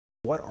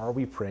What are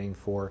we praying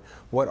for?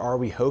 What are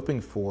we hoping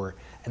for?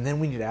 And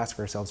then we need to ask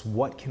ourselves,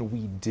 what can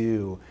we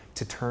do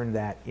to turn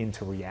that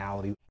into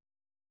reality?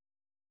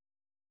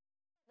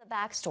 The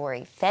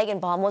backstory: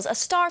 Feigenbaum was a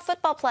star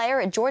football player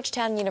at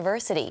Georgetown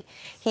University.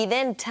 He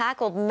then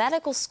tackled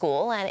medical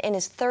school and in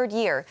his third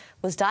year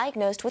was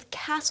diagnosed with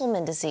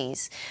Castleman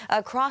disease,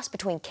 a cross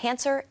between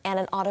cancer and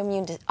an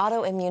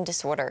autoimmune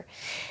disorder.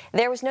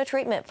 There was no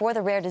treatment for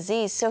the rare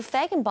disease, so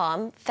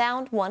Feigenbaum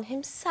found one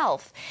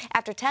himself.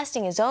 After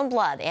testing his own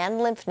blood and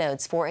lymph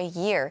nodes for a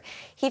year,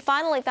 he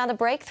finally found a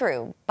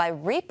breakthrough by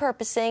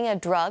repurposing a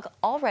drug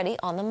already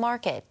on the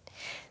market.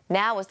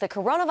 Now, as the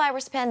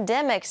coronavirus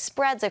pandemic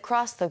spreads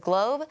across the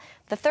globe,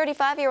 the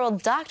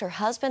 35-year-old doctor,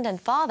 husband,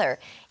 and father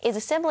is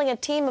assembling a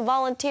team of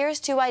volunteers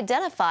to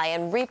identify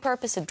and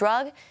repurpose a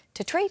drug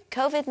to treat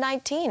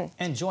COVID-19.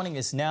 And joining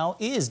us now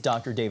is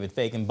Dr. David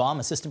Feigenbaum,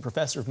 Assistant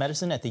Professor of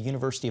Medicine at the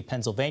University of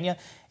Pennsylvania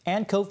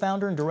and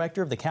co-founder and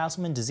director of the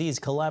Castleman Disease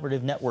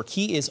Collaborative Network.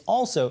 He is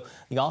also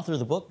the author of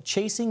the book,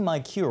 Chasing My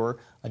Cure,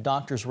 A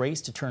Doctor's Race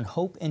to Turn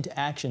Hope into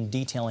Action,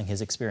 detailing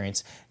his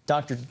experience.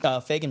 Dr.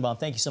 Feigenbaum,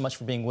 thank you so much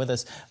for being with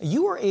us.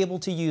 You were able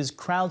to use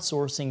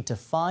crowdsourcing to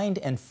find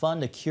and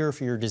fund a cure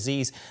for your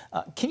disease.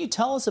 Can you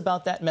tell us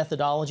about that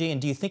methodology,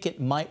 and do you think it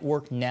might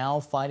work now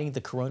fighting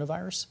the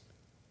coronavirus?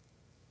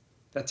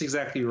 That's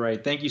exactly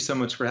right. Thank you so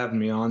much for having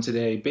me on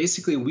today.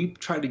 Basically, we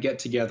tried to get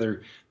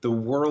together the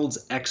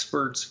world's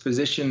experts,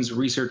 physicians,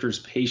 researchers,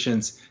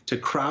 patients to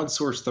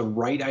crowdsource the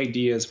right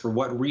ideas for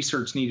what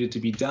research needed to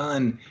be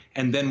done.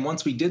 And then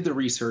once we did the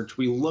research,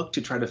 we looked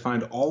to try to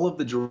find all of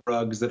the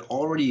drugs that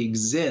already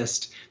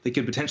exist that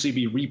could potentially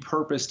be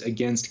repurposed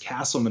against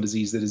Castleman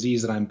disease, the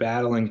disease that I'm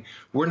battling.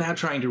 We're now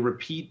trying to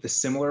repeat the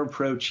similar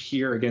approach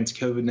here against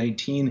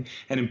COVID-19.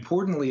 And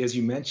importantly, as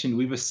you mentioned,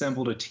 we've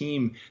assembled a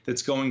team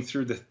that's going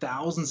through the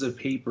thousands of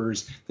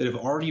papers that have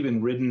already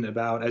been written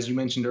about, as you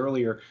mentioned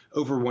earlier,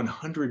 over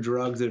 100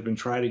 drugs that have been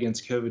tried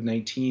against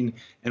COVID-19.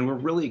 And we're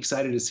really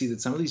excited to see that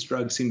some of these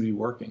drugs seem to be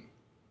working.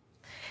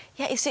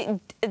 Yeah, you see,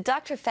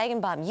 Dr.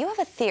 Feigenbaum, you have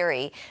a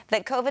theory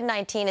that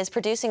COVID-19 is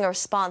producing a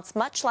response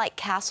much like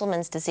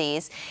Castleman's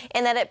disease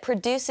in that it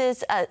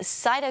produces a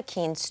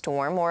cytokine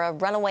storm or a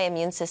runaway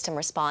immune system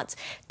response.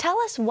 Tell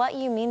us what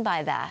you mean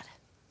by that.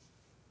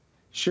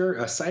 Sure.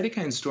 A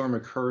cytokine storm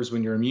occurs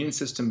when your immune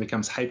system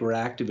becomes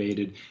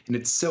hyperactivated, and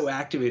it's so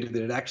activated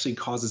that it actually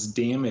causes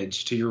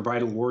damage to your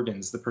vital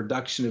organs, the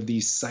production of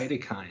these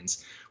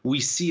cytokines. We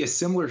see a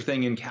similar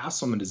thing in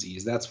Castleman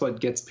disease. That's what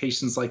gets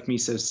patients like me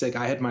so sick.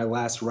 I had my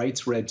last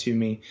rites read to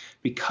me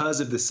because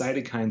of the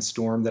cytokine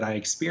storm that I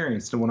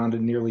experienced and went on to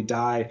nearly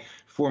die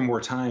 4 more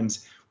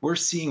times. We're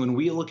seeing, when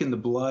we look in the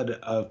blood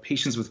of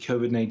patients with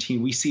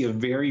COVID-19, we see a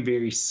very,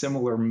 very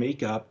similar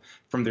makeup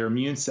from their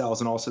immune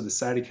cells and also the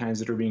cytokines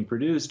that are being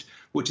produced,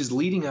 which is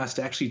leading us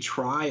to actually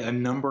try a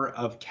number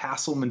of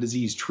Castleman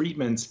disease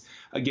treatments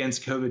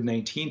against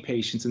COVID-19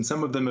 patients. And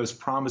some of the most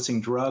promising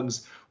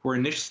drugs were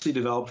initially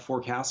developed for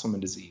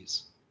Castleman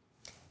disease.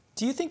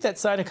 Do you think that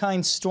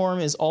cytokine storm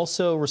is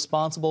also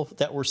responsible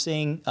that we're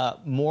seeing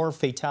more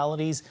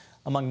fatalities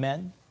among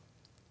men?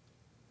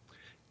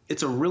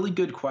 It's a really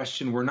good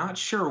question. We're not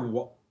sure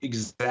what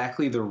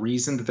exactly the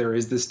reason that there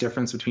is this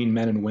difference between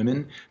men and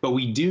women, but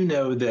we do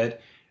know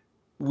that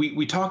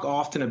we talk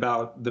often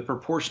about the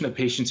proportion of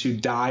patients who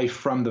die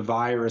from the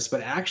virus,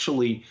 but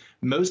actually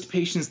most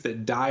patients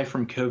that die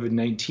from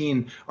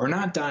COVID-19 are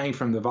not dying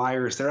from the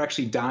virus. They're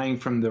actually dying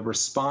from the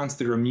response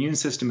their immune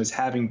system is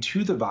having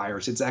to the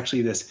virus. It's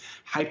actually this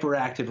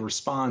hyperactive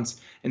response.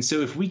 And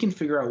so if we can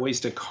figure out ways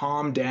to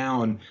calm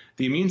down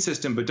the immune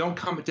system, but don't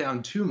calm it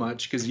down too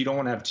much because you don't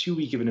want to have too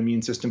weak of an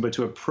immune system, but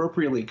to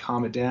appropriately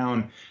calm it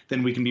down,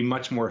 then we can be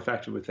much more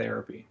effective with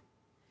therapy.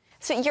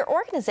 So your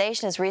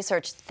organization has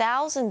researched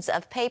thousands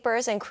of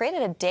papers and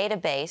created a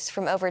database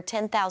from over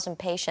 10,000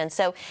 patients.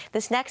 So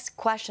this next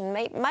question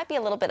might be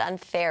a little bit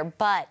unfair,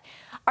 but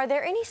are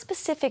there any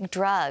specific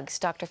drugs,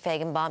 Dr.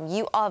 Feigenbaum,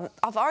 you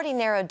have already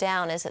narrowed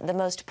down as the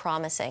most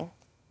promising?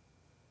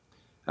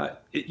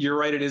 You're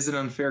right. It is an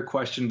unfair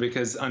question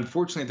because,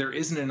 unfortunately, there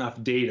isn't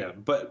enough data.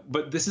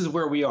 But this is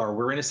where we are.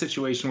 We're in a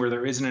situation where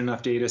there isn't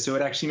enough data. So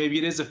maybe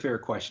it is a fair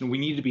question. We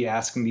need to be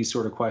asking these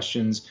sort of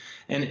questions.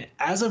 And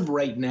as of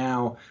right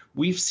now,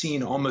 we've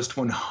seen almost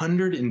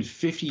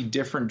 150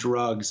 different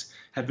drugs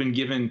have been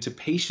given to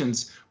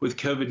patients with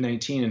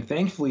COVID-19. And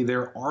thankfully,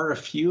 there are a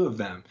few of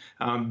them.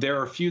 There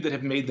are a few that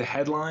have made the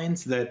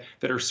headlines that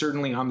are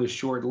certainly on the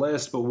short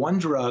list. But one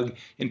drug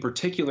in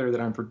particular that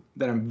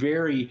I'm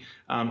very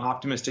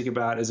optimistic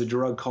about is a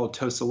drug called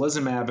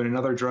tocilizumab and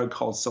another drug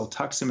called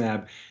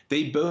cetuximab.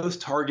 They both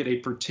target a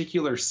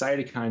particular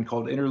cytokine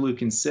called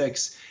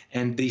interleukin-6,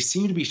 and they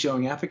seem to be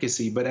showing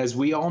efficacy. But as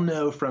we all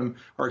know from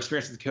our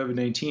experience with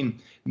COVID-19,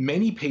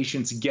 many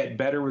patients get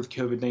better with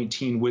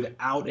COVID-19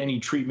 without any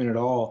treatment at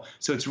all.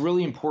 So it's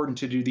really important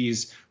to do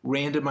these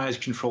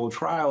randomized controlled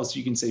trials.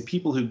 You can say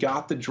people who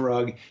got the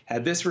drug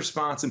had this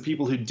response and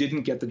people who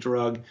didn't get the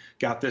drug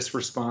got this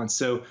response.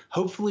 So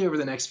hopefully over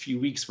the next few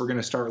weeks, we're going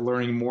to start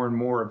learning more and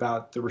more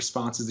about the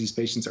responses these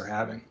patients are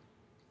having.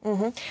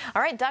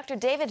 All right, Dr.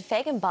 David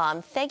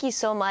Feigenbaum, thank you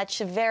so much.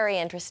 Very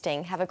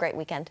interesting. Have a great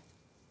weekend.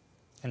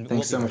 And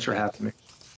Thanks so much for having me.